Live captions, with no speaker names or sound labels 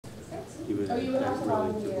even at that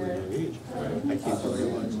relatively young age. I came to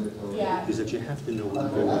realize is that you have to know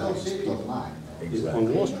what motivates people.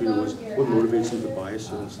 On Wall Street, it was what motivates them to buy a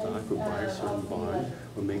certain stock or buy a certain bond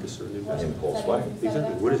or make a certain investment. Impulse buy.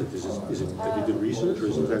 Exactly. What is it? Is it that they did research, or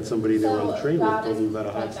is it that somebody there on the train that told them about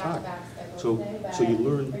a hot stock? So you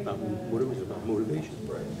learn about what it was about motivation.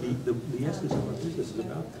 The essence of our business is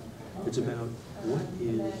about that. It's about what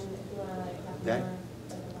is that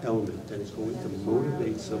element that is going to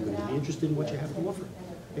motivate somebody to be interested in what you have to offer.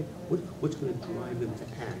 Okay? What's going to drive them to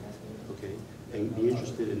act? Okay, and be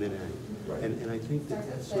interested and then act. And I think that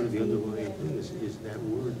that's sort of the underlying thing is that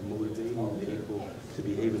word motivating people to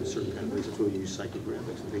behave in a certain kind of ways. That's why we use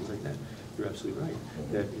psychographics and things like that. You're absolutely right.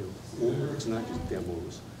 That it's not just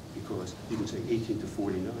demos. Because you can say 18 to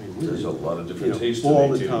 49. There's a lot of different tastes all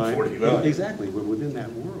in the 18 time. to 49. Exactly, but within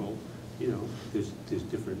that world, there's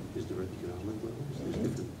different economic levels, there's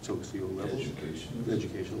different socio levels,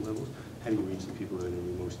 educational levels. How do you reach the people that are going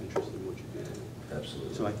to be most interested in what you're doing?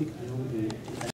 Absolutely. So I think